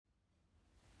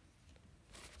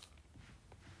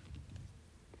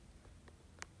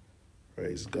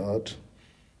Praise God.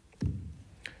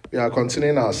 We are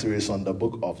continuing our series on the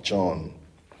book of John,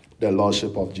 the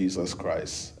Lordship of Jesus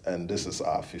Christ, and this is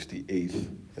our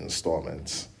 58th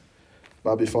installment.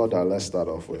 But before that, let's start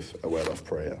off with a word of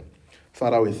prayer.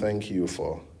 Father, we thank you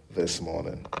for this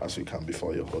morning as we come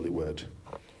before your holy word.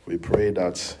 We pray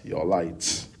that your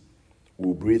light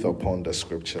will breathe upon the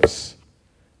scriptures,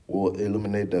 will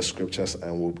illuminate the scriptures,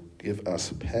 and will give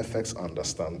us perfect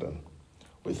understanding.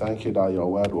 We thank you that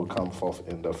your word will come forth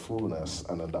in the fullness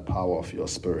and in the power of your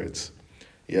spirit,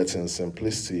 yet in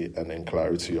simplicity and in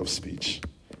clarity of speech.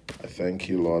 I thank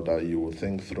you, Lord, that you will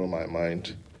think through my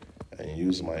mind and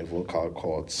use my vocal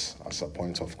cords as a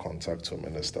point of contact to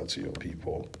minister to your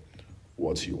people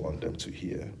what you want them to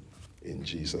hear. In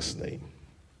Jesus' name,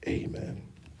 amen.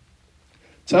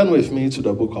 Turn with me to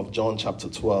the book of John chapter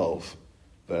 12,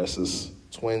 verses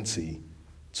 20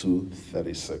 to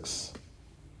 36.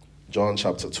 John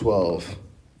chapter 12,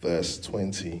 verse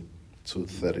 20 to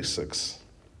 36.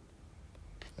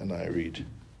 And I read,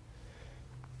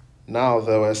 "Now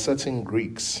there were certain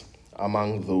Greeks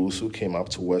among those who came up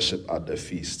to worship at the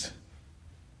feast.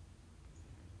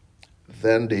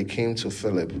 Then they came to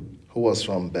Philip, who was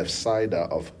from Bethsaida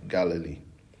of Galilee,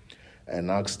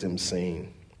 and asked him,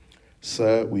 saying,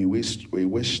 'Sir, we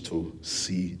wish to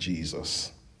see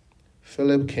Jesus.'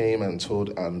 Philip came and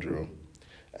told Andrew,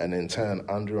 and in turn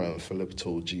Andrew and Philip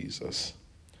told Jesus.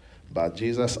 But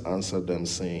Jesus answered them,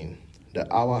 saying,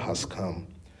 'The hour has come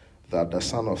that the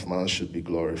Son of Man should be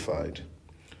glorified.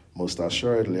 Most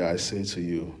assuredly I say to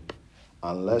you,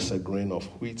 unless a grain of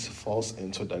wheat falls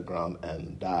into the ground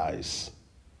and dies,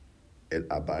 it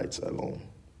abides alone.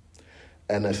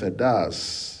 And if it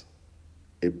does,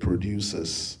 it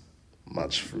produces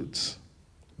much fruit,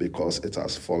 because it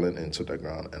has fallen into the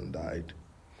ground and died.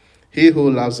 He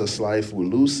who loves his life will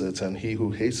lose it, and he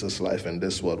who hates his life in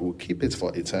this world will keep it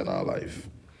for eternal life.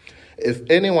 If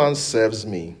anyone serves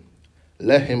me,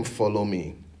 let him follow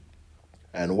me,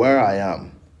 and where I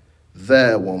am,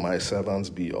 there will my servants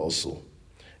be also.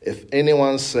 If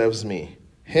anyone serves me,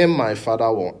 him my Father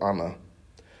will honor.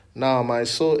 Now my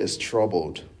soul is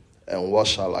troubled, and what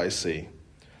shall I say?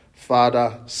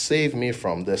 Father, save me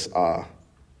from this hour.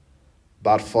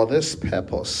 But for this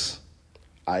purpose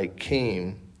I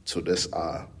came to this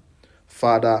hour.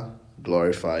 Father,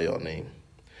 glorify your name.'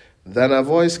 Then a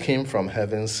voice came from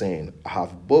heaven saying, 'I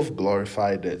have both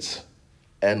glorified it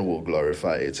and will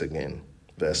glorify it again.'"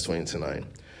 Verse 29.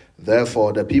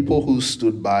 Therefore the people who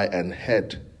stood by and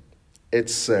heard it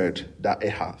said that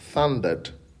it had thundered.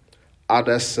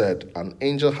 Others said, "An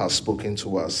angel has spoken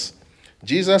to us."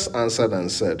 Jesus answered and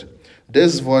said,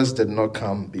 "This voice did not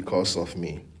come because of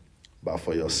me, but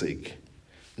for your sake.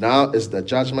 Now is the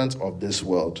judgment of this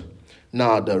world.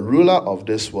 Now the ruler of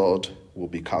this world will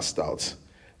be cast out.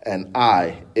 And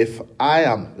I, if I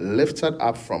am lifted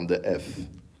up from the earth,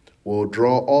 will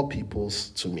draw all peoples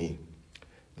to me."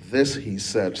 This he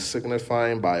said,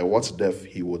 signifying by what death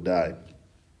he would die.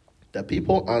 The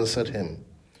people answered him,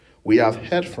 "We have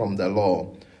heard from the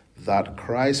law that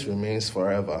Christ remains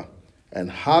forever. And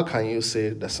how can you say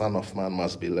the Son of Man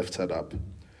must be lifted up?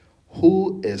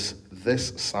 Who is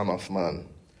this Son of Man?"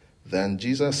 Then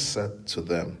Jesus said to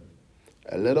them,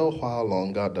 "A little while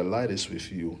longer the light is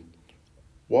with you.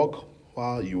 Walk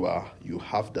while you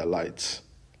have the light,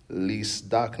 lest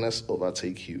darkness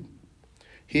overtake you.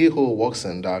 He who walks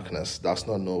in darkness does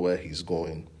not know where he's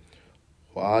going.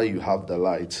 While you have the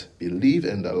light, believe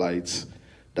in the light,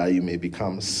 that you may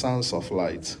become sons of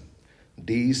light."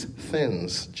 These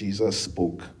things Jesus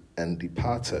spoke and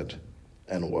departed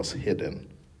and was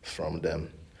hidden from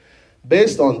them.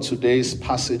 Based on today's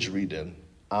passage reading,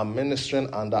 I'm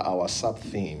ministering under our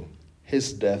sub-theme,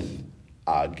 His Death,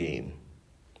 Our Gain.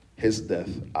 His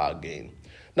Death, Our Gain.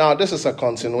 Now, this is a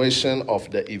continuation of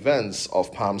the events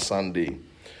of Palm Sunday.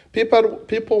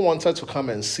 People wanted to come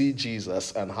and see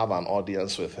Jesus and have an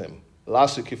audience with him.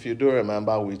 Last week, if you do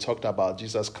remember, we talked about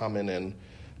Jesus coming in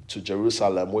to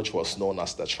Jerusalem, which was known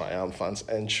as the triumphant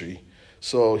entry.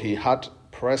 So he had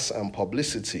press and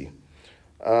publicity.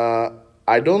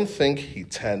 I don't think he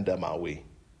turned them away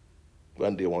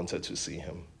when they wanted to see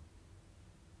him.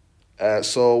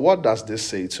 So what does this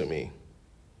say to me?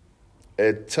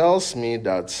 It tells me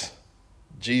that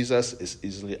Jesus is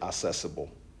easily accessible.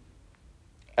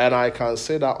 And I can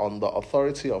say that on the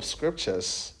authority of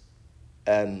scriptures,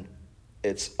 and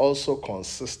it's also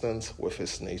consistent with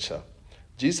his nature.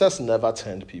 Jesus never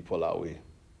turned people away.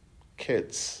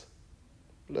 Kids,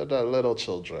 little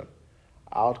children,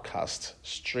 outcasts,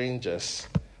 strangers,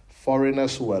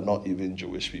 foreigners who were not even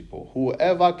Jewish people.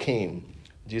 Whoever came,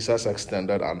 Jesus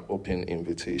extended an open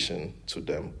invitation to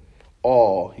them.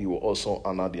 or he will also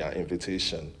honor their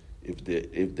invitation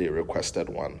if they requested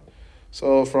one.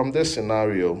 So from this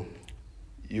scenario,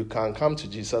 you can come to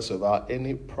Jesus without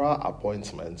any prior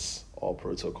appointments or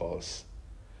protocols.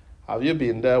 Have you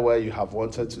been there where you have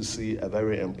wanted to see a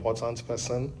very important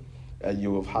person and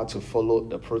you have had to follow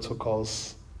the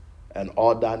protocols and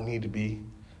all that need be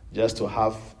just to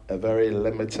have a very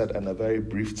limited and a very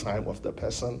brief time with the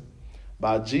person?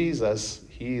 But Jesus,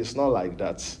 he is not like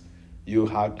that. You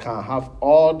can have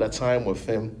all the time with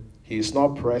him. He is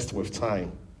not pressed with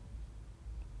time.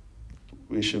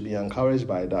 We should be encouraged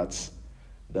by that.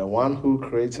 The one who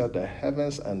created the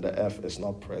heavens and the earth is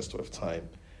not pressed with time.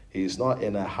 He is not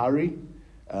in a hurry.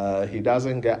 He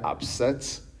doesn't get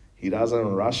upset. He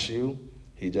doesn't rush you.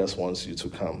 He just wants you to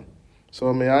come.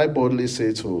 So may I boldly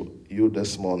say to you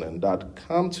this morning that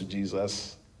come to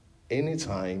Jesus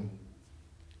anytime,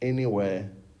 anywhere,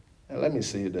 and let me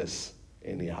say this,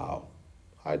 anyhow.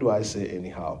 Why do I say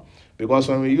anyhow? Because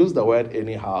when we use the word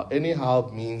anyhow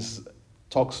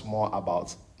talks more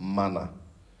about manner.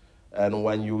 And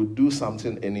when you do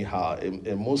something anyhow,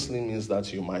 it mostly means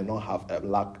that you might not have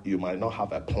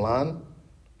a plan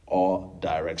or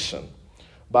direction.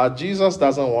 But Jesus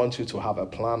doesn't want you to have a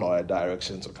plan or a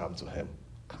direction to come to him.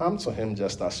 Come to him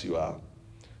just as you are.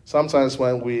 Sometimes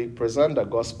when we present the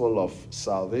gospel of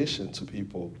salvation to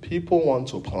people want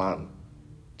to plan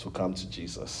to come to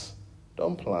Jesus.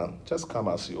 Don't plan, just come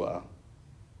as you are.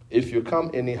 If you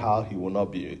come anyhow, he will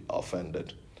not be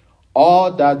offended.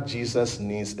 All that Jesus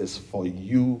needs is for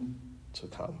you to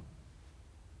come.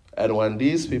 And when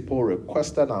these people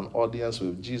requested an audience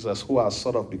with Jesus, who has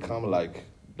sort of become like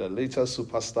the latest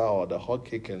superstar or the hot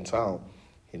cake in town,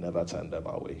 he never turned them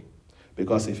away.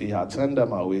 Because if he had turned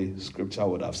them away, Scripture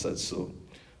would have said so.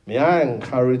 May I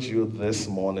encourage you this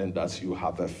morning that you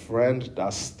have a friend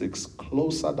that sticks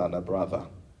closer than a brother,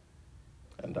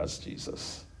 and that's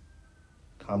Jesus.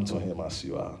 Come to him as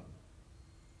you are.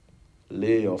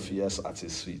 Lay your fears at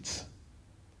his feet.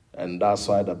 And that's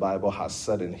why the Bible has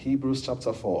said in Hebrews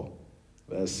chapter 4,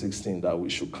 verse 16, that we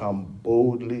should come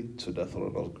boldly to the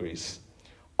throne of grace.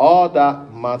 All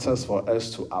that matters for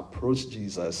us to approach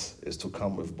Jesus is to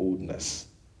come with boldness.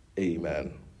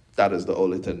 Amen. That is the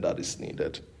only thing that is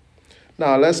needed.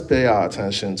 Now let's pay our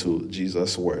attention to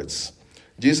Jesus' words.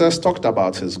 Jesus talked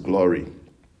about his glory.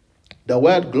 The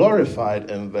word glorified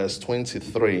in verse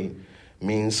 23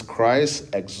 means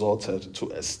Christ exalted to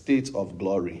a state of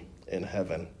glory in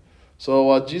heaven. So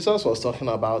what Jesus was talking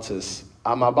about is,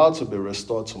 I'm about to be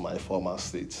restored to my former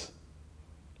state.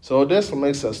 So this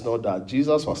makes us know that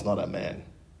Jesus was not a man.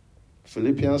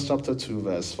 Philippians chapter 2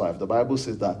 verse 5, the Bible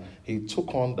says that he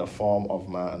took on the form of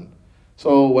man.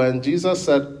 So when Jesus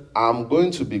said, I'm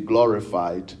going to be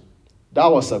glorified, that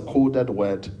was a coded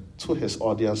word to his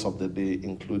audience of the day,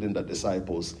 including the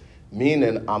disciples,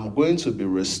 meaning I'm going to be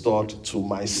restored to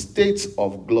my state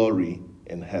of glory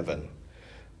in heaven.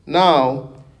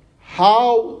 Now,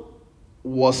 how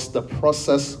was the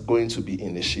process going to be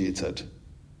initiated?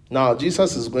 Now,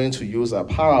 Jesus is going to use a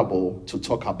parable to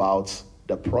talk about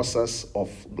the process of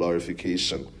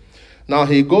glorification. Now,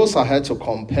 he goes ahead to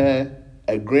compare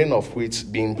a grain of wheat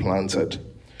being planted.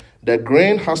 The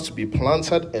grain has to be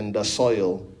planted in the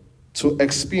soil to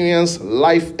experience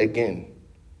life again.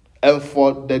 And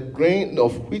for the grain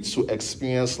of wheat to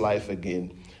experience life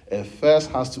again, it first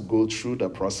has to go through the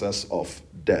process of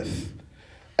death.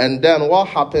 And then what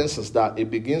happens is that it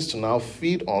begins to now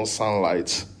feed on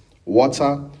sunlight,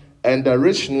 water, and the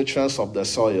rich nutrients of the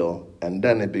soil, and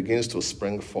then it begins to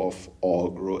spring forth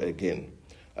or grow again.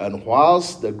 And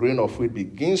whilst the grain of wheat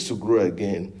begins to grow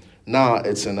again, now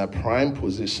it's in a prime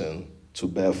position to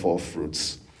bear forth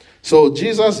fruits. So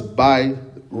Jesus, by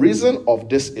reason of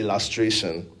this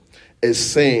illustration, is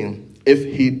saying if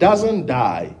he doesn't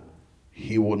die,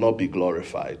 he will not be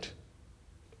glorified.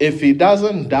 If he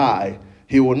doesn't die,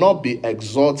 he will not be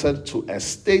exalted to a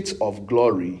state of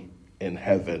glory in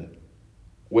heaven,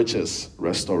 which is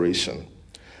restoration.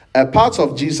 A part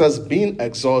of Jesus being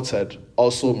exalted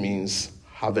also means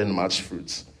having much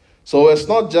fruit. So it's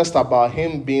not just about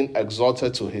him being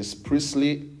exalted to his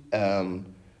priestly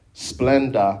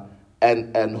splendor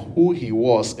and who he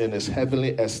was in his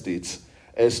heavenly estate.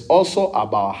 It's also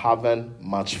about having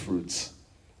much fruit.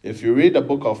 If you read the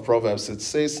book of Proverbs, it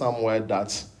says somewhere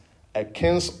that a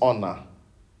king's honor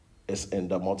is in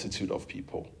the multitude of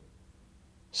people.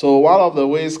 So one of the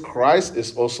ways Christ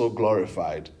is also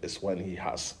glorified is when he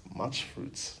has much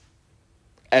fruit.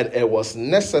 And it was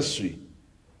necessary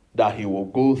that he will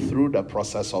go through the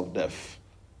process of death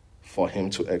for him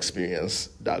to experience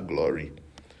that glory.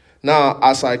 Now,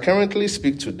 as I currently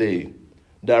speak today,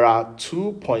 there are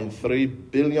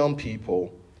 2.3 billion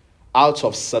people out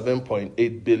of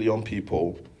 7.8 billion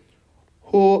people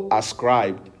who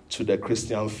ascribe to the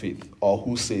Christian faith or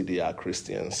who say they are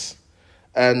Christians.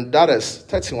 And that is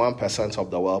 31%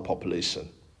 of the world population.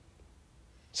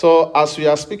 So as we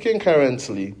are speaking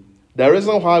currently, the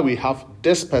reason why we have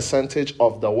this percentage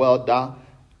of the world that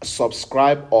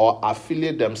subscribe or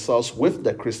affiliate themselves with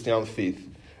the Christian faith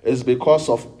is because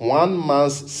of one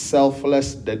man's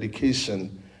selfless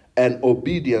dedication and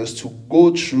obedience to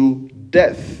go through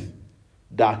death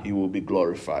that he will be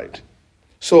glorified.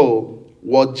 So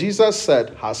what Jesus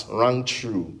said has rung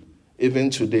true even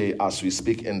today as we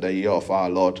speak in the year of our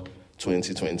Lord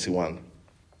 2021.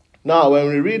 Now, when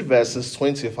we read verses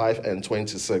 25 and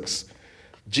 26,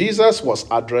 Jesus was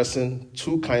addressing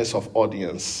two kinds of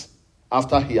audience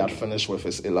after he had finished with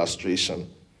his illustration.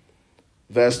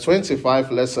 Verse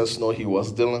 25 lets us know he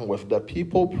was dealing with the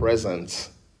people present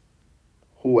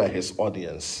who were his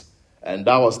audience. And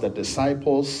that was the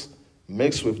disciples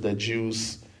mixed with the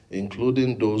Jews,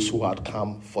 including those who had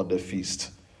come for the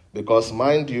feast. Because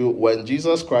mind you, when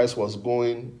Jesus Christ was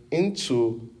going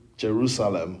into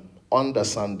Jerusalem on the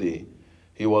Sunday,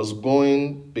 he was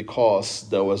going because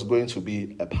there was going to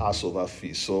be a Passover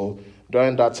feast. So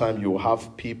during that time, you will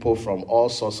have people from all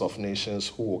sorts of nations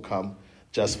who will come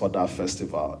just for that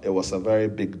festival. It was a very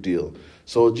big deal.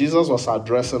 So Jesus was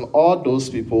addressing all those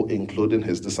people, including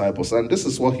his disciples. And this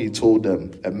is what he told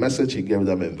them, a message he gave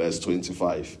them in verse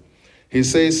 25. He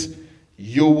says,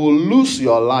 "You will lose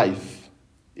your life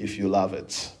if you love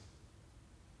it.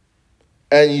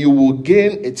 And you will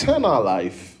gain eternal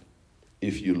life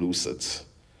if you lose it."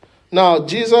 Now,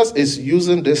 Jesus is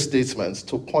using this statement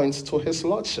to point to his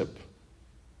lordship.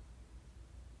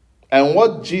 And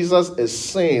what Jesus is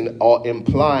saying or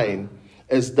implying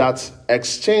is that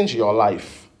exchange your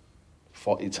life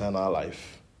for eternal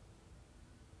life.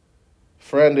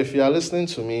 Friend, if you are listening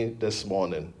to me this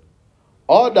morning,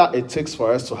 all that it takes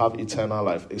for us to have eternal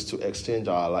life is to exchange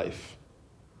our life.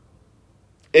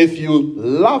 If you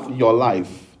love your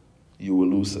life, you will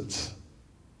lose it.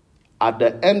 At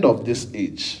the end of this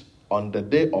age, on the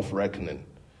day of reckoning,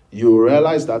 you will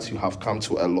realize that you have come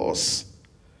to a loss.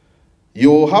 You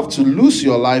will have to lose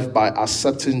your life by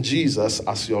accepting Jesus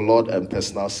as your Lord and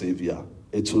personal Savior.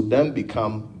 It will then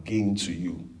become gain to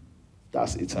you.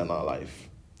 That's eternal life.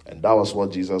 And that was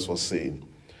what Jesus was saying.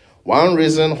 One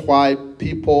reason why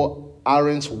people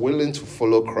aren't willing to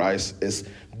follow Christ is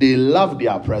they love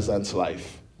their present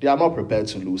life. They are not prepared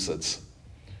to lose it.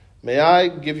 May I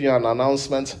give you an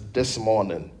announcement this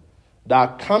morning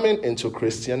that coming into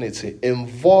Christianity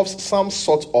involves some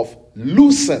sort of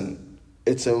losing.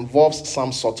 It involves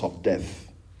some sort of death.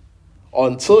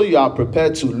 Until you are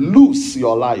prepared to lose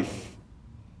your life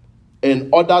in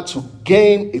order to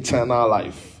gain eternal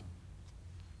life,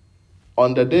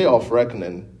 on the day of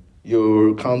reckoning, you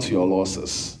will count your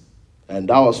losses. And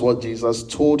that was what Jesus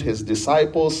told his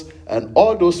disciples and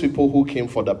all those people who came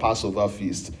for the Passover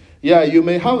feast. Yeah, you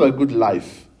may have a good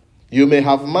life. You may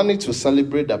have money to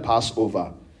celebrate the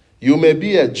Passover. You may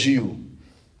be a Jew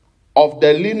of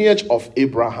the lineage of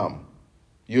Abraham.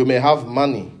 You may have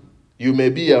money. You may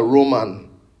be a Roman.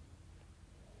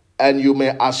 And you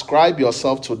may ascribe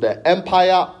yourself to the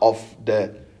empire of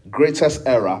the greatest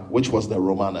era, which was the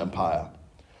Roman Empire.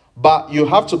 But you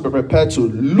have to be prepared to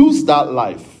lose that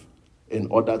life in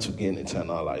order to gain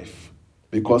eternal life.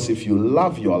 Because if you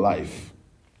love your life,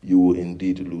 you will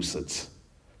indeed lose it.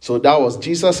 So that was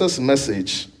Jesus'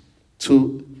 message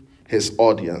to his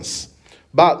audience.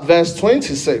 But verse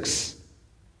 26,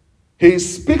 he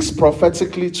speaks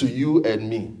prophetically to you and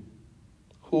me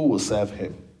who will serve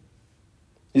him.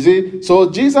 You see, so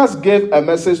Jesus gave a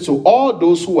message to all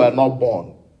those who were not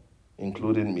born,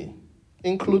 including me,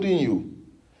 including you,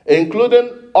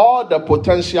 including all the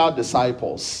potential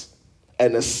disciples,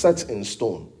 and is set in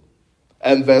stone.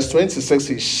 And verse 26,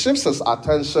 he shifts his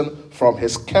attention from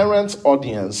his current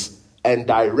audience and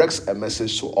directs a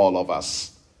message to all of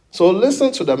us. So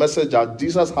listen to the message that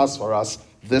Jesus has for us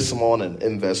this morning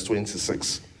in verse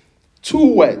 26.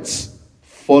 2 words,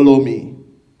 follow me.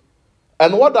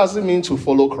 And what does it mean to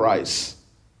follow Christ?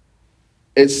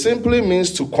 It simply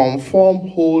means to conform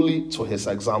wholly to his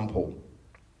example.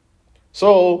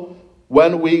 So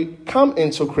when we come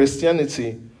into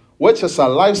Christianity, which is a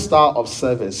lifestyle of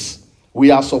service, we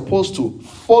are supposed to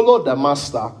follow the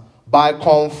master by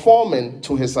conforming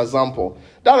to his example.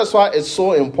 That is why it's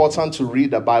so important to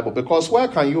read the Bible, because where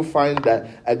can you find the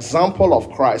example of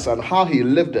Christ and how he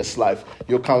lived his life?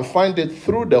 You can find it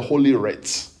through the Holy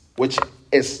Writ, which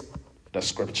is the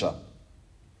scripture.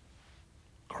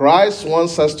 Christ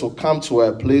wants us to come to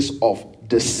a place of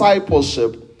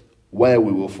discipleship where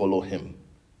we will follow him.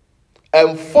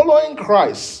 And following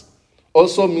Christ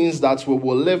also means that we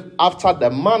will live after the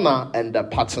manner and the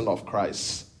pattern of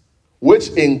Christ, which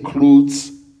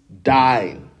includes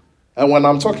dying. And when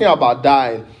I'm talking about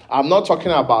dying, I'm not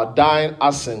talking about dying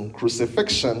as in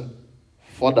crucifixion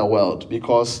for the world,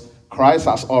 because Christ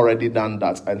has already done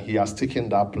that and he has taken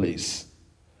that place.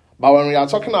 But when we are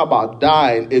talking about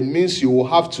dying, it means you will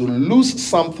have to lose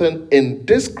something in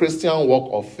this Christian walk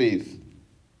of faith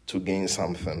to gain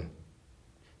something.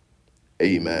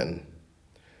 Amen.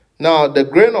 Now, the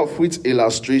grain of wheat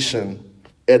illustration,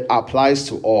 it applies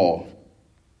to all.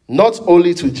 Not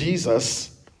only to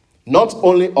Jesus, not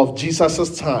only of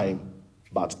Jesus' time,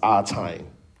 but our time.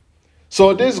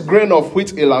 So this grain of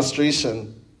wheat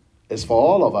illustration is for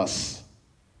all of us.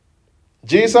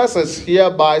 Jesus is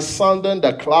hereby sounding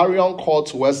the clarion call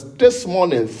to us this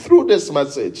morning through this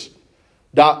message,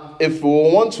 that if we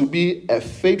want to be a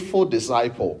faithful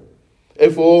disciple,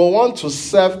 if we want to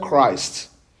serve Christ,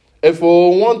 if we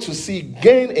want to see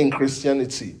gain in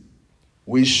Christianity,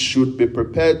 we should be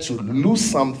prepared to lose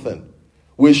something.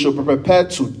 We should be prepared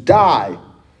to die.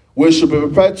 We should be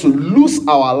prepared to lose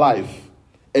our life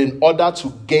in order to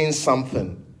gain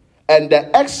something. And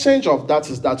the exchange of that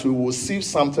is that we will receive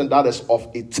something that is of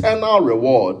eternal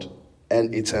reward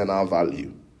and eternal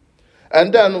value.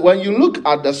 And then when you look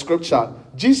at the scripture,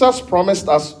 Jesus promised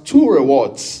us two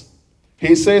rewards.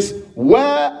 He says,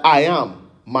 where I am,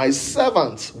 my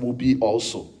servant will be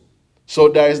also. So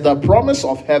there is the promise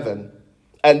of heaven.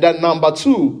 And then number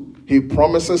two, he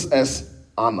promises us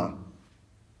honor.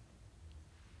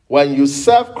 When you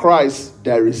serve Christ,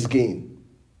 there is gain.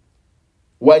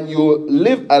 When you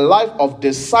live a life of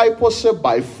discipleship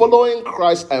by following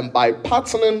Christ and by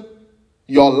patterning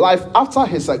your life after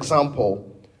his example,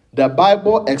 the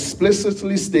Bible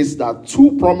explicitly states that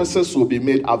two promises will be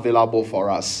made available for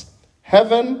us: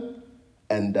 heaven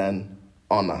and then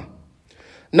honor.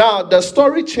 Now, the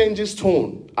story changes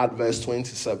tone at verse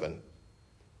 27.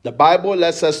 The Bible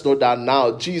lets us know that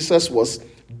now Jesus was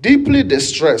deeply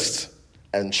distressed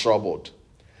and troubled.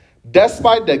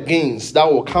 Despite the gains that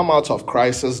will come out of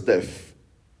Christ's death,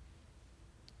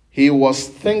 he was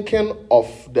thinking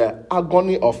of the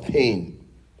agony of pain,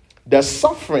 the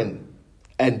suffering,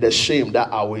 and the shame that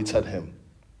awaited him.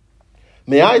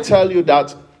 May I tell you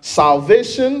that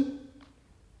salvation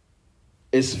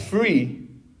is free,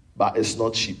 but it's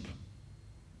not cheap.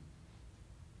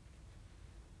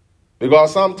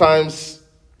 Because sometimes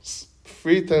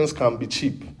free things can be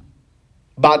cheap.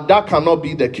 But that cannot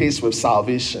be the case with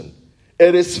salvation.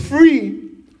 It is free,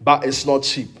 but it's not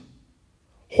cheap.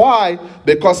 Why?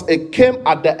 Because it came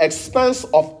at the expense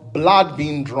of blood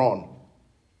being drawn.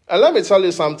 And let me tell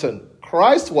you something.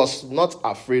 Christ was not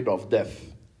afraid of death.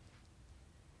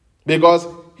 Because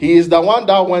he is the one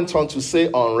that went on to say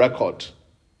on record,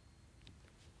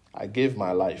 I gave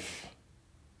my life.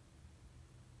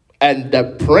 And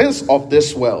the prince of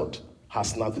this world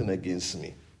has nothing against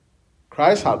me.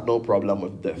 Christ had no problem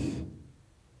with death.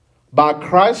 But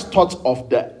Christ thought of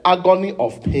the agony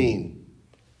of pain,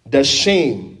 the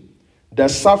shame, the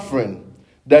suffering,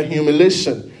 the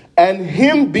humiliation, and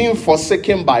him being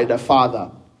forsaken by the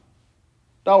Father.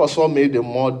 That was what made him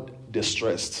more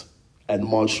distressed and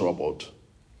more troubled.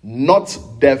 Not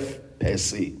death per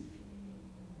se.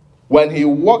 When he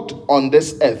walked on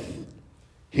this earth,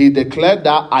 he declared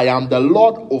that I am the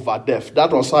Lord over death.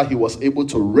 That was how he was able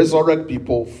to resurrect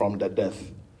people from the death.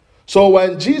 So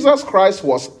when Jesus Christ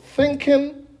was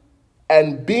thinking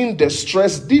and being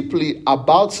distressed deeply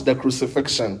about the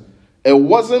crucifixion, it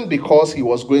wasn't because he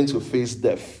was going to face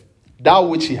death, that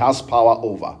which he has power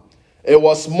over. It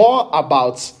was more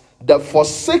about the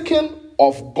forsaking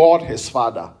of God his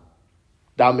Father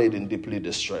that made him deeply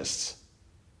distressed.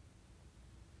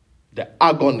 The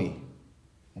agony,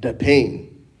 the pain.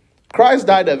 Christ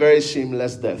died a very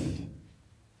shameless death.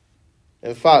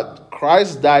 In fact,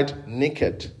 Christ died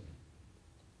naked.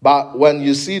 But when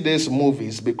you see these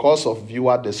movies, because of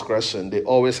viewer discretion, they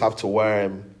always have to wear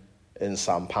him in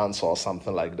some pants or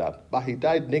something like that. But he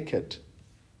died naked.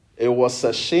 It was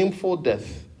a shameful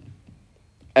death.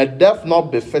 A death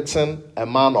not befitting a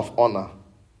man of honor.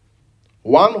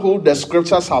 One who the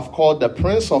scriptures have called the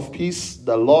Prince of Peace,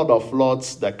 the Lord of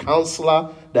Lords, the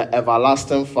Counselor, the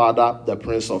Everlasting Father, the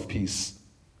Prince of Peace.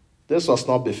 This was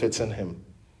not befitting him.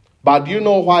 But do you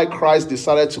know why Christ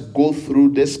decided to go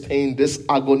through this pain, this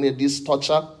agony, this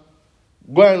torture?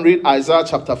 Go and read Isaiah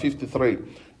chapter 53.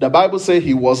 The Bible says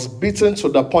he was beaten to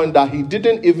the point that he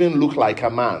didn't even look like a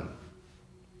man.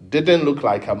 Didn't look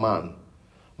like a man.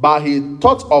 But he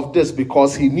thought of this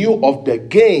because he knew of the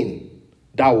gain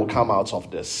that will come out of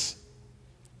this.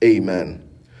 Amen.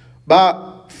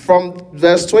 But from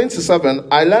verse 27,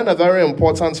 I learned a very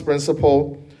important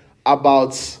principle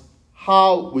about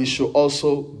how we should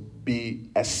also be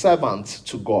a servant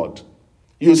to God.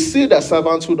 You see the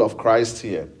servanthood of Christ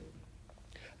here.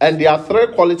 And there are three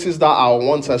qualities that I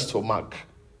want us to mark.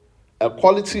 A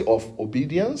quality of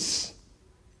obedience,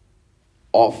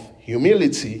 of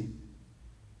humility,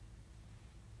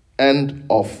 and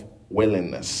of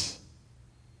willingness.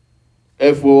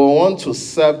 If we want to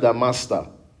serve the master,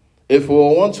 if we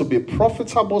want to be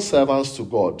profitable servants to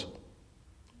God,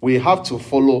 we have to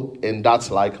follow in that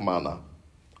like manner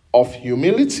of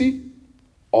humility,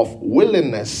 of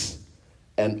willingness,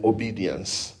 and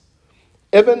obedience.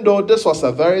 Even though this was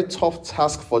a very tough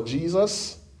task for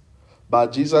Jesus,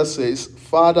 but Jesus says,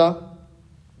 Father,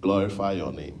 glorify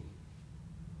your name.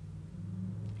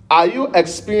 Are you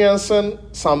experiencing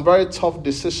some very tough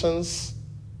decisions?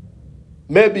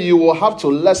 Maybe you will have to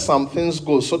let some things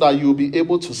go so that you'll be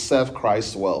able to serve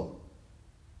Christ well.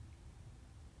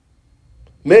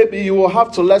 Maybe you will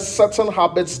have to let certain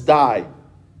habits die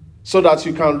so that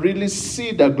you can really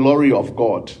see the glory of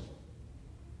God.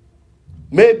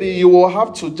 Maybe you will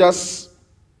have to just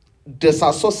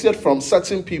disassociate from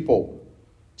certain people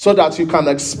so that you can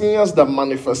experience the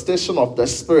manifestation of the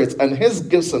Spirit and His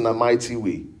gifts in a mighty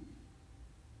way.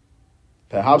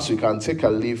 Perhaps you can take a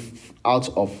leaf out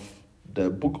of the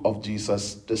book of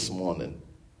Jesus this morning.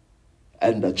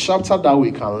 And the chapter that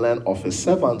we can learn of His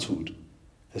servanthood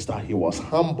is that He was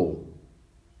humble,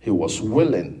 He was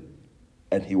willing,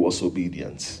 and He was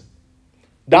obedient.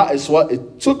 That is what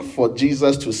it took for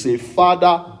Jesus to say,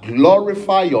 Father,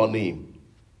 glorify your name.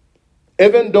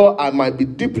 Even though I might be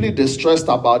deeply distressed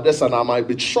about this and I might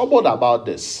be troubled about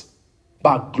this,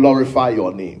 but glorify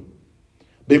your name.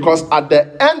 Because at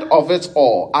the end of it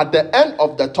all, at the end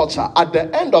of the torture, at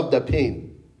the end of the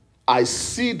pain, I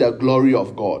see the glory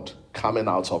of God coming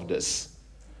out of this.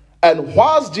 And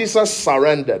whilst Jesus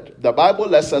surrendered, the Bible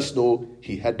lets us know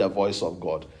He heard the voice of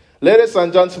God. Ladies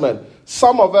and gentlemen,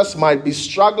 some of us might be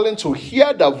struggling to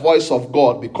hear the voice of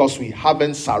God because we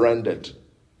haven't surrendered.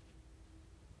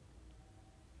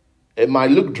 It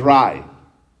might look dry.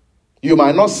 You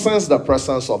might not sense the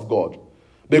presence of God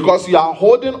because you are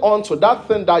holding on to that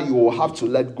thing that you will have to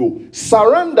let go.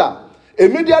 Surrender.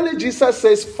 Immediately Jesus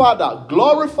says, Father,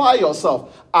 glorify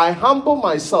yourself. I humble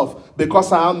myself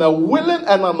because I am a willing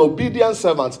and an obedient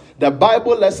servant. The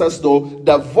Bible lets us know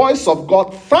the voice of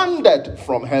God thundered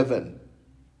from heaven.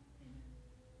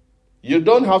 You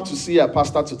don't have to see a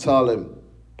pastor to tell him,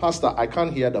 Pastor, I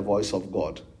can't hear the voice of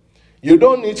God. You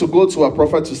don't need to go to a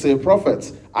prophet to say,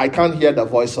 Prophet, I can't hear the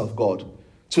voice of God.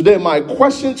 Today, my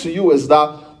question to you is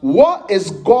that, what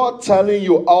is God telling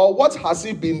you, or what has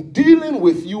He been dealing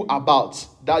with you about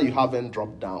that you haven't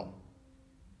dropped down?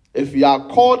 If you are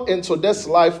called into this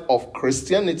life of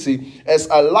Christianity as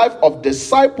a life of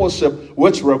discipleship,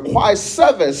 which requires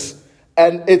service,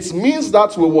 and it means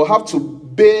that we will have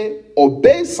to pay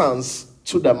obeisance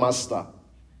to the Master.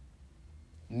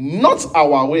 Not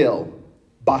our will,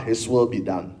 but His will be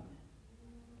done.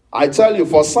 I tell you,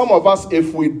 for some of us,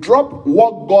 if we drop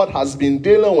what God has been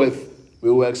dealing with, we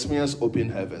will experience open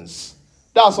heavens.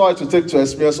 That's all it will take to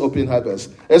experience open heavens.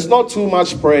 It's not too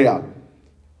much prayer.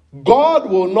 God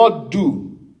will not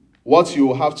do what you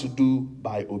will have to do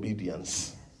by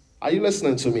obedience. Are you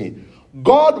listening to me?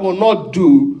 God will not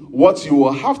do what you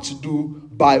will have to do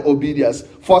by obedience.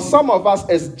 For some of us,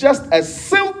 it's just a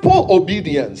simple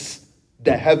obedience.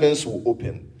 The heavens will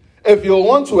open. If you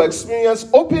want to experience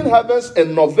open heavens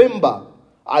in November,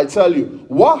 I tell you,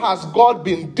 what has God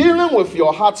been dealing with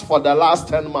your heart for the last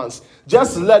 10 months?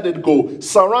 Just let it go.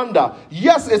 Surrender.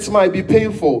 Yes, it might be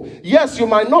painful. Yes, you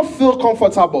might not feel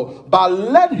comfortable, but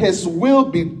let His will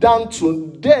be done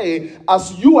today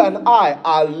as you and I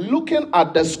are looking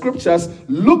at the scriptures,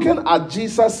 looking at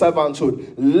Jesus'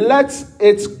 servanthood. Let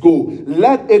it go.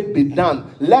 Let it be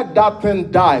done. Let that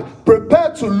thing die.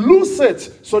 Prepare to lose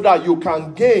it so that you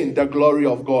can gain the glory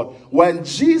of God. When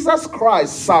Jesus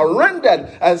Christ surrendered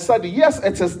and said, yes,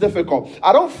 it is difficult.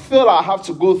 I don't feel I have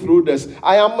to go through this.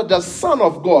 I am the Son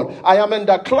of God. I am in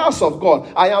the class of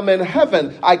God. I am in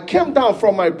heaven. I came down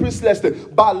from my priestly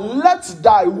estate. But let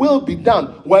thy will be done.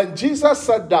 When Jesus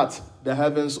said that, the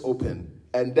heavens opened.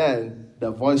 And then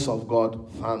the voice of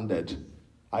God thundered.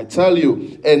 I tell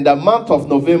you, in the month of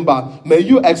November, may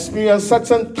you experience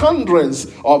certain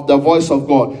thunderings of the voice of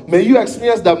God. May you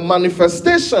experience the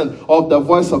manifestation of the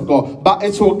voice of God. But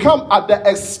it will come at the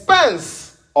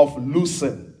expense of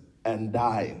losing and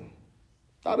dying.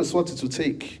 That is what it will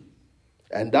take.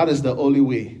 And that is the only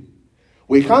way.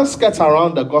 We can't skirt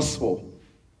around the gospel.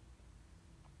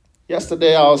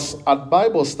 Yesterday I was at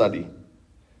Bible study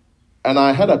and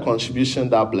I had a contribution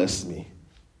that blessed me.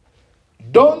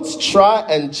 Don't try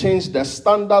and change the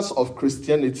standards of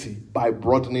Christianity by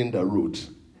broadening the road.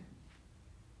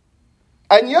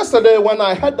 And yesterday, when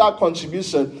I heard that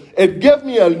contribution, it gave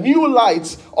me a new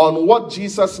light on what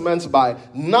Jesus meant by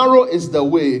narrow is the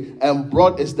way and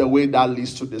broad is the way that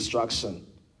leads to destruction.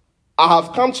 I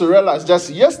have come to realize just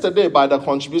yesterday by the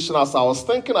contribution, as I was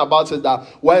thinking about it, that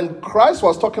when Christ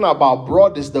was talking about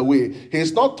broad is the way,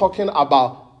 he's not talking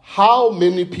about how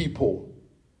many people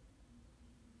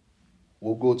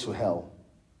will go to hell.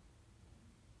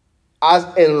 As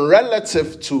in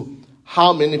relative to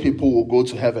how many people will go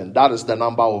to heaven, that is the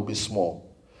number will be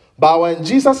small. But when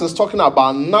Jesus is talking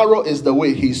about narrow is the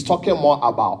way, he's talking more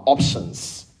about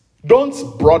options.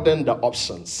 Don't broaden the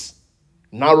options.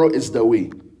 Narrow is the way.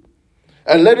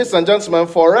 And ladies and gentlemen,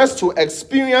 for us to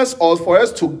experience or for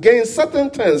us to gain certain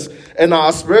things in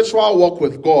our spiritual walk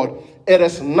with God, it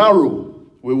is narrow.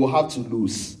 We will have to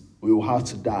lose. We will have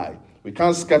to die. We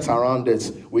can't skirt around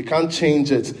it. We can't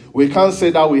change it. We can't say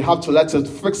that we have to let it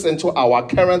fix into our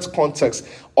current context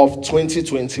of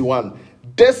 2021.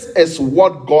 This is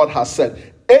what God has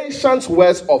said. Ancient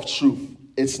words of truth.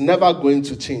 It's never going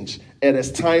to change. It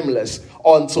is timeless.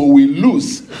 Until we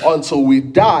lose, until we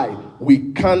die,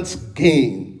 we can't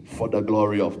gain for the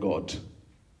glory of God.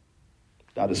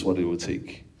 That is what it will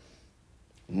take.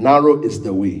 Narrow is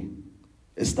the way.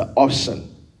 It's the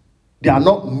option. There are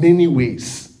not many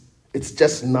ways. It's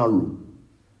just narrow.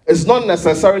 It's not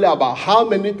necessarily about how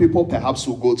many people perhaps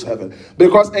will go to heaven.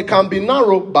 Because it can be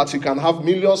narrow, but you can have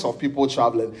millions of people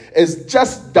traveling. It's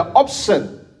just the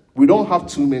option. We don't have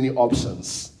too many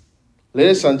options.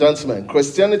 Ladies and gentlemen,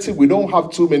 Christianity, we don't have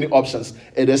too many options.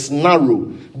 It is narrow.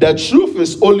 The truth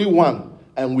is only one,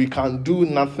 and we can do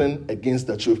nothing against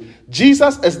the truth.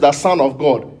 Jesus is the Son of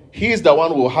God. He is the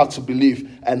one who will have to believe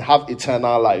and have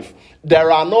eternal life.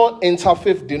 There are no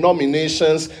interfaith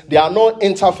denominations. There are no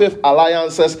interfaith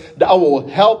alliances that will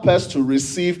help us to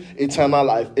receive eternal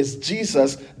life. It's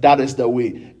Jesus that is the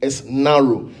way. It's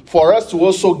narrow. For us to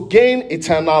also gain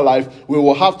eternal life, we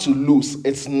will have to lose.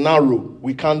 It's narrow.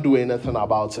 We can't do anything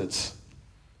about it.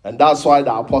 And that's why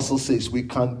the apostle says we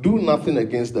can do nothing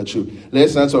against the truth.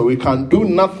 Listen, so we can do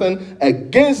nothing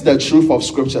against the truth of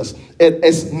scriptures. It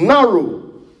is narrow.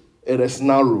 It is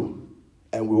narrow.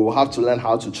 And we will have to learn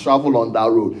how to travel on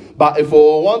that road. But if we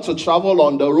want to travel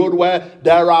on the road where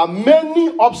there are many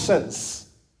options,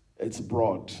 it's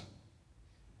broad.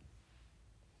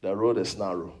 The road is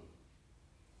narrow.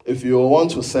 If you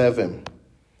want to serve him,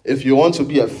 if you want to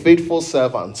be a faithful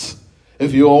servant,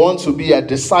 if you want to be a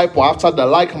disciple after the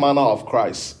like manner of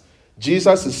Christ,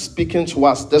 Jesus is speaking to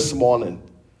us this morning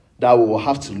that we will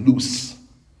have to lose.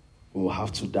 We will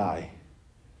have to die.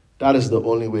 That is the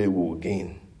only way we will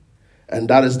gain. And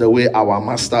that is the way our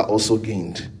master also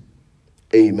gained.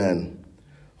 Amen.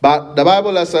 But the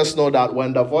Bible lets us know that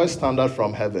when the voice thundered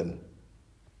from heaven,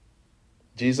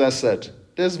 Jesus said,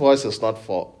 this voice is not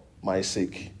for my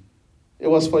sake. It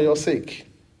was for your sake.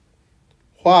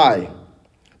 Why?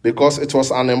 Because it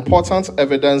was an important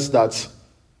evidence that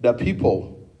the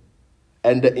people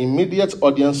and the immediate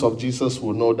audience of Jesus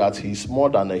will know that he's more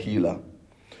than a healer.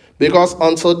 Because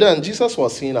until then, Jesus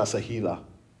was seen as a healer.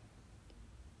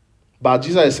 But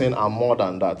Jesus is saying, I'm more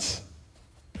than that.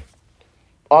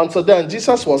 Until then,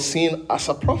 Jesus was seen as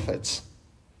a prophet.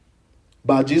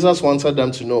 But Jesus wanted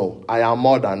them to know, I am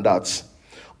more than that.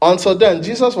 Until then,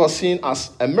 Jesus was seen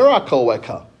as a miracle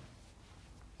worker.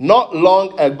 Not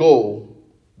long ago,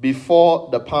 before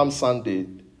the Palm Sunday,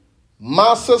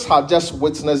 masses had just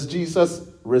witnessed Jesus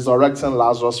resurrecting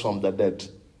Lazarus from the dead.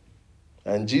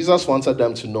 And Jesus wanted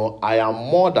them to know, I am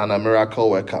more than a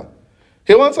miracle worker.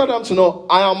 He wanted them to know,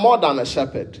 I am more than a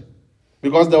shepherd.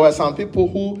 Because there were some people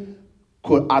who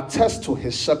could attest to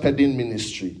his shepherding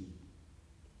ministry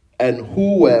and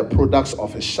who were products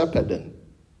of his shepherding.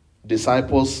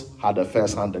 Disciples had a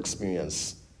first-hand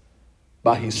experience.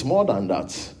 But he's more than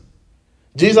that.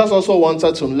 Jesus also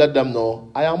wanted to let them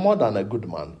know, I am more than a good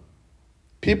man.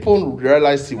 People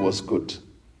realized he was good.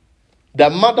 The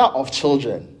mother of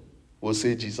children will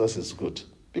say Jesus is good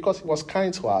because he was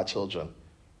kind to our children.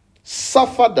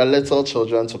 Suffer the little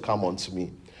children to come unto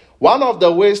me. One of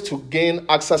the ways to gain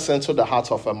access into the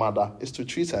heart of a mother is to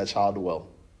treat her child well.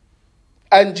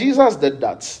 And Jesus did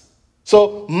that.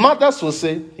 So mothers will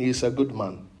say, he is a good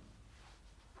man.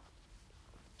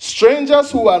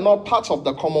 Strangers who are not part of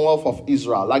the Commonwealth of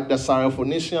Israel, like the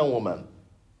Syrophoenician woman,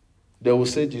 they will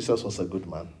say Jesus was a good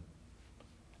man.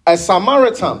 A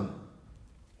Samaritan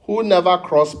who never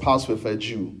crossed paths with a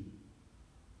Jew,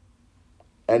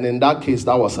 and in that case,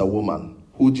 that was a woman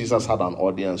who Jesus had an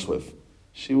audience with,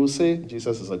 she will say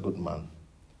Jesus is a good man.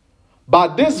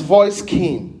 But this voice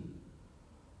came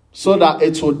so that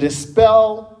it will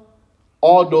dispel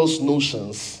all those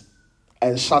notions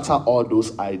and shatter all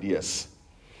those ideas.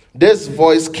 This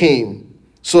voice came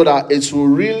so that it will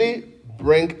really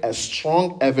bring a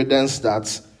strong evidence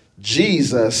that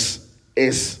Jesus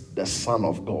is the Son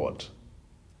of God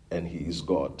and he is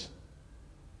God.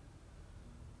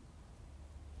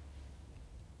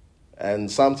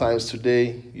 And sometimes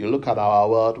today, you look at our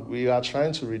world, we are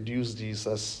trying to reduce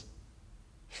Jesus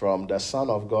from the Son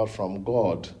of God, from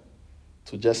God,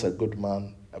 to just a good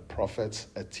man, a prophet,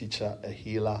 a teacher, a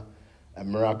healer, a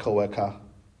miracle worker,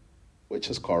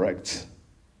 which is correct.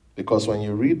 Because when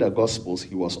you read the Gospels,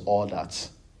 he was all that.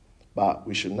 But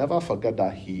we should never forget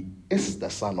that he is the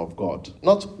Son of God.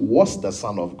 Not was the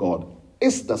Son of God,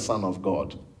 is the Son of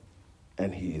God.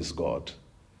 And he is God.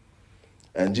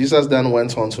 And Jesus then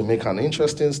went on to make an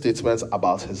interesting statement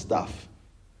about his death.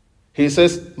 He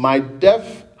says, my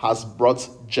death has brought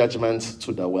judgment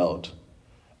to the world.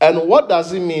 And what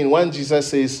does it mean when Jesus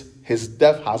says his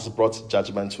death has brought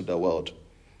judgment to the world?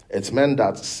 It meant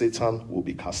that Satan will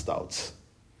be cast out.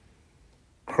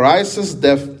 Christ's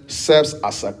death serves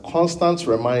as a constant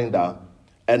reminder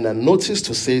and a notice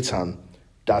to Satan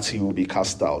that he will be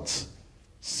cast out.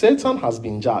 Satan has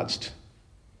been judged.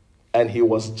 And he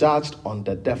was judged on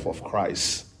the death of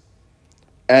Christ.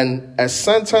 And a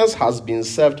sentence has been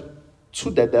served to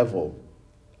the devil,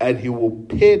 and he will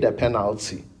pay the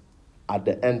penalty at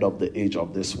the end of the age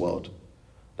of this world.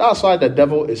 That's why the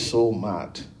devil is so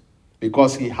mad,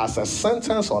 because he has a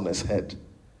sentence on his head.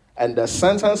 And the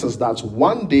sentence is that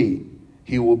one day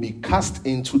he will be cast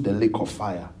into the lake of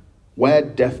fire, where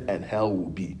death and hell will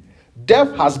be.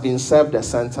 Death has been served the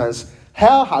sentence.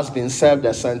 Hell has been served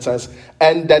the sentence,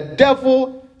 and the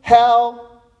devil,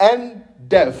 hell, and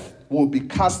death will be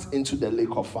cast into the lake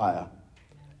of fire.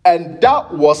 And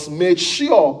that was made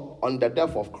sure on the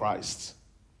death of Christ.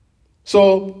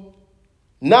 So,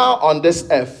 now on this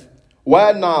earth,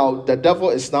 where now the devil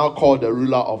is now called the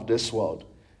ruler of this world,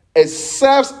 it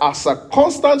serves as a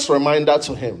constant reminder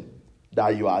to him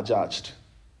that you are judged.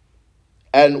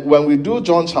 And when we do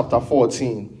John chapter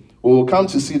 14, we will come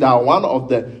to see that one of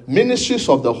the ministries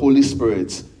of the Holy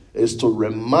Spirit is to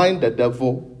remind the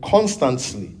devil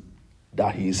constantly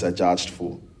that he is a judged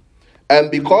fool.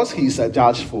 And because he is a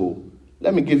judged fool,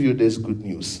 let me give you this good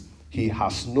news. He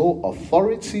has no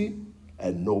authority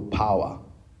and no power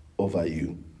over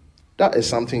you. That is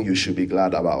something you should be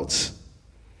glad about.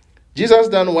 Jesus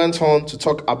then went on to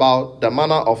talk about the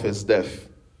manner of his death.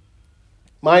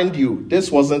 Mind you, this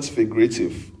wasn't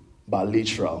figurative, but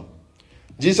literal.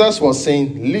 Jesus was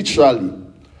saying literally,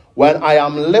 when I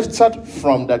am lifted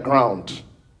from the ground,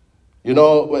 you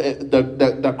know,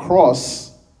 the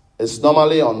cross is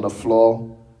normally on the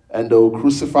floor, and they will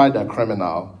crucify the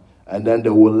criminal, and then they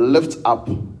will lift up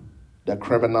the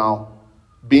criminal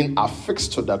being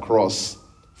affixed to the cross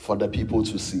for the people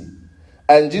to see.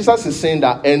 And Jesus is saying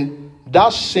that in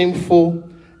that shameful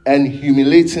and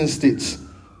humiliating state,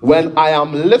 when I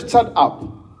am lifted up,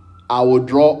 I will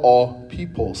draw all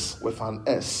peoples with an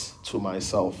S to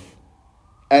myself.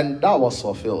 And that was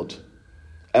fulfilled.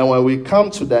 And when we come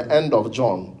to the end of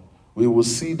John, we will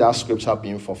see that scripture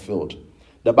being fulfilled.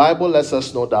 The Bible lets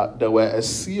us know that there were a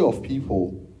sea of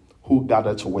people who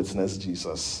gathered to witness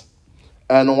Jesus.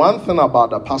 And one thing about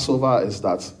the Passover is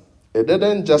that it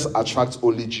didn't just attract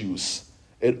only Jews.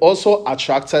 It also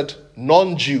attracted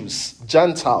non-Jews,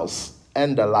 Gentiles,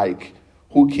 and the like,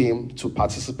 who came to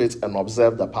participate and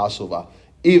observe the Passover,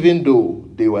 even though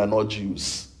they were not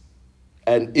Jews,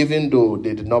 and even though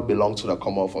they did not belong to the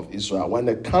Commonwealth of Israel. When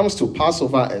it comes to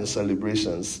Passover and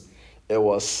celebrations, it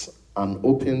was an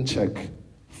open check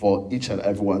for each and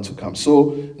everyone to come.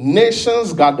 So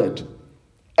nations gathered.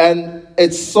 And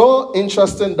it's so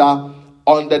interesting that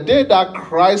on the day that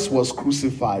Christ was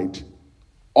crucified,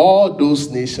 all those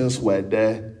nations were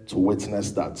there to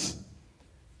witness that.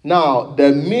 Now,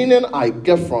 the meaning I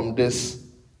get from this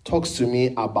talks to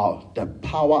me about the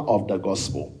power of the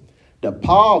gospel. The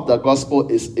power of the gospel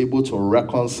is able to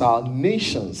reconcile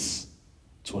nations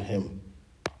to him.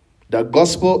 The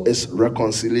gospel is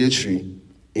reconciliatory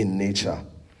in nature.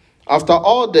 After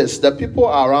all this, the people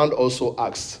around also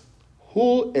asked,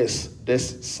 who is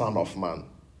this Son of Man?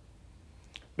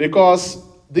 Because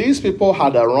these people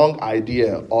had a wrong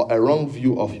idea or a wrong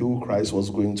view of who Christ was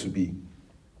going to be.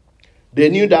 They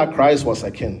knew that Christ was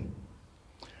a king.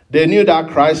 They knew that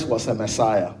Christ was a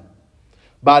Messiah.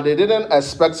 But they didn't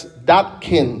expect that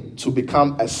king to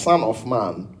become a son of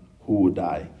man who would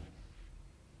die.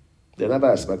 They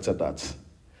never expected that.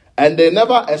 And they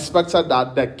never expected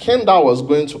that the king that was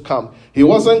going to come, he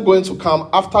wasn't going to come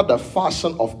after the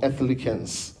fashion of earthly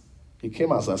kings. He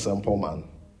came as a simple man.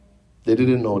 They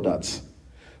didn't know that.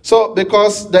 So,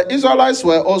 because the Israelites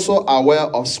were also aware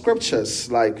of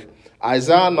scriptures like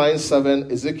Isaiah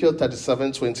 9:7, Ezekiel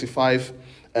 37:25,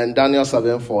 and Daniel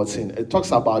 7:14. It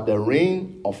talks about the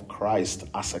reign of Christ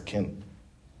as a king.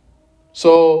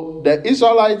 So, the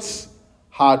Israelites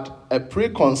had a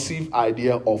preconceived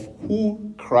idea of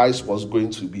who Christ was going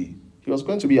to be. He was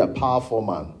going to be a powerful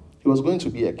man. He was going to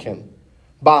be a king.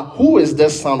 But who is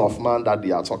this Son of Man that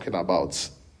they are talking about?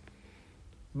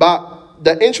 But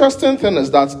the interesting thing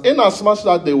is that in as much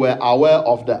that they were aware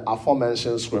of the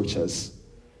aforementioned scriptures,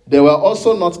 they were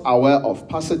also not aware of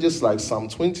passages like Psalm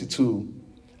 22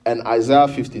 and Isaiah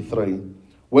 53,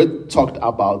 which talked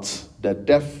about the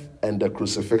death and the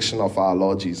crucifixion of our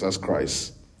Lord Jesus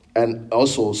Christ, and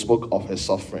also spoke of his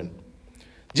suffering.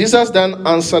 Jesus then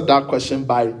answered that question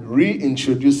by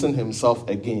reintroducing himself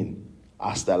again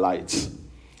as the light.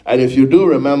 And if you do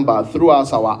remember,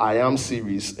 throughout our I Am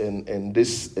series in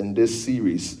this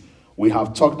series, we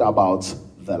have talked about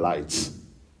the light.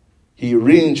 He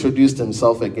reintroduced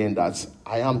himself again that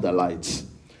I am the light.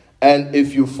 And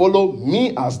if you follow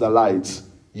me as the light,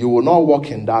 you will not walk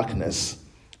in darkness,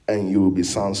 and you will be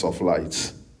sons of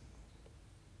light.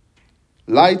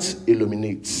 Light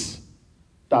illuminates.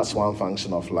 That's one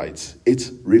function of light.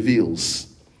 It reveals.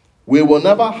 We will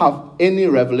never have any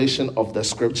revelation of the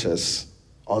scriptures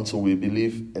until we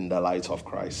believe in the light of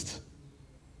Christ.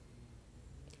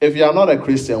 If you are not a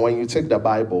Christian, when you take the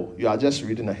Bible, you are just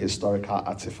reading a historical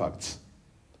artifact.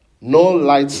 No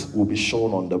light will be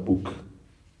shown on the book.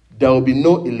 There will be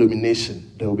no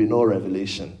illumination. There will be no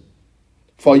revelation.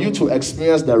 For you to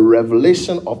experience the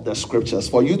revelation of the scriptures,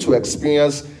 for you to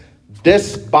experience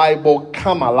this Bible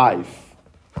come alive,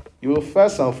 you will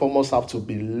first and foremost have to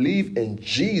believe in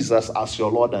Jesus as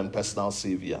your Lord and personal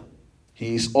Savior.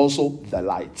 He is also the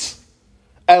light.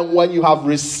 And when you have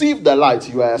received the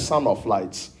light, you are a son of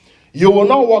light. You will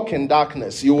not walk in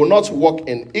darkness. You will not walk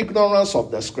in ignorance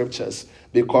of the scriptures,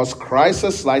 because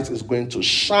Christ's light is going to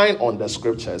shine on the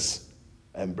scriptures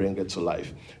and bring it to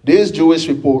life. These Jewish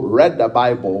people read the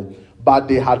Bible, but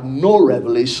they had no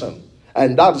revelation.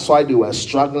 And that's why they were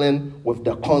struggling with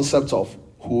the concept of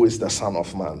who is the Son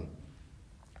of Man.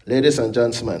 Ladies and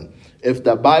gentlemen, if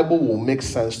the Bible will make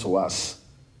sense to us,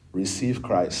 receive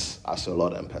Christ as your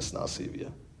Lord and personal Savior.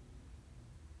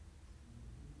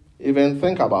 Even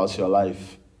think about your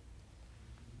life.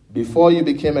 Before you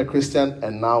became a Christian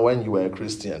and now when you were a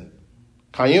Christian,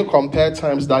 can you compare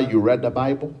times that you read the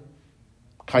Bible?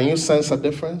 Can you sense a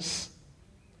difference?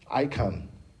 I can.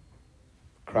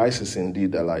 Christ is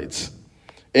indeed the light.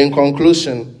 In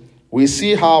conclusion, we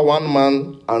see how one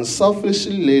man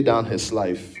unselfishly laid down his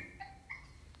life,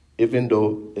 even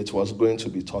though it was going to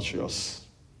be torturous.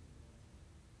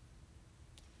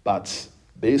 But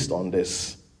based on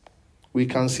this, we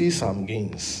can see some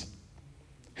gains.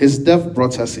 His death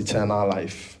brought us eternal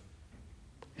life.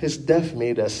 His death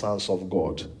made us sons of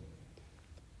God.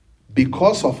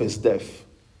 Because of his death,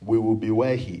 we will be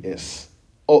where he is.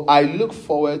 Oh, I look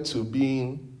forward to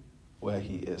being where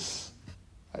he is.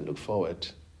 I look forward.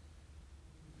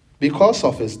 Because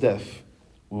of his death,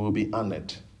 we will be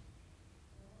honored.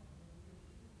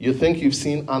 You think you've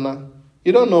seen Anna?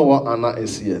 You don't know what Anna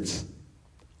is yet.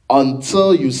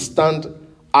 Until you stand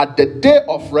at the day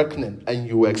of reckoning and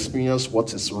you experience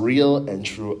what is real and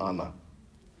true honor.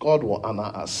 God will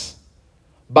honor us.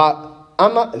 But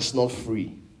honor is not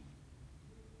free.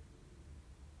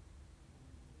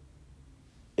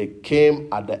 It came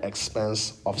at the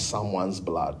expense of someone's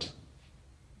blood.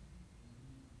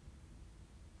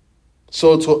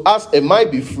 So to us, it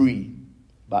might be free,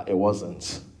 but it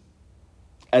wasn't.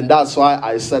 And that's why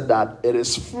I said that it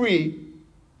is free,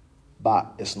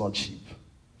 but it's not cheap.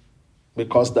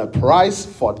 Because the price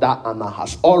for that honor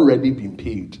has already been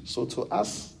paid. So to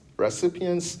us,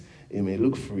 recipients, it may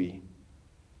look free,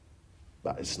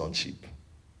 but it's not cheap.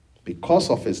 Because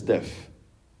of his death,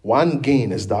 one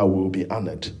gain is that we will be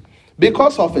honored.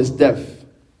 Because of his death,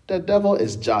 the devil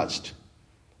is judged.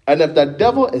 And if the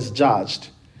devil is judged,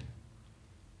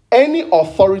 any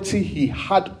authority he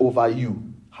had over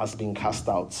you has been cast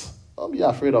out. Don't be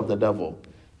afraid of the devil.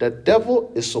 The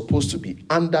devil is supposed to be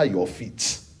under your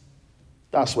feet.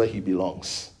 That's where he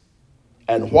belongs.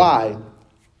 And why?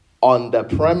 On the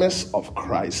premise of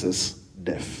Christ's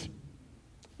death.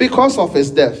 Because of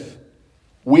his death,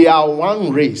 we are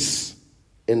one race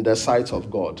in the sight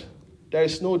of God. There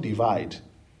is no divide.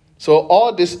 So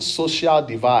all these social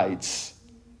divides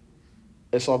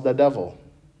is of the devil.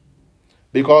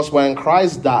 Because when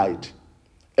Christ died,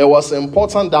 it was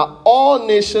important that all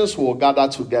nations will gather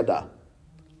together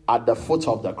at the foot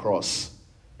of the cross.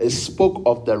 It spoke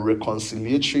of the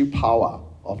reconciliatory power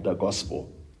of the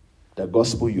gospel. The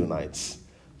gospel unites.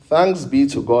 Thanks be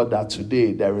to God that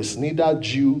today there is neither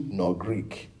Jew nor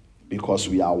Greek, because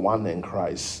we are one in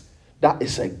Christ. That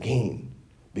is a gain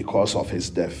because of his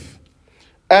death.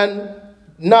 And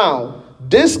now,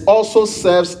 this also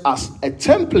serves as a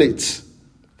template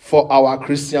for our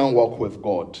Christian walk with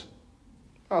God.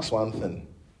 That's one thing.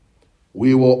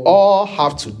 We will all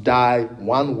have to die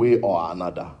one way or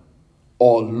another,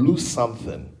 or lose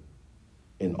something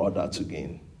in order to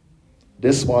gain.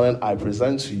 This morning, I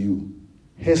present to you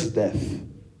his death,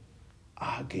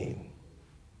 our gain.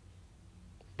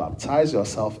 Baptize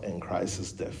yourself in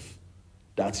Christ's death,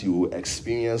 that you will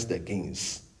experience the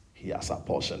gains he has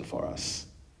apportioned for us.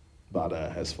 Bow down your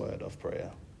heads for a word of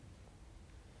prayer.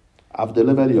 I've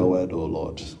delivered your word, O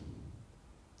Lord.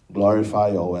 Glorify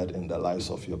your word in the lives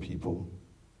of your people.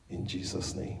 In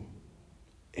Jesus' name,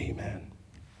 amen.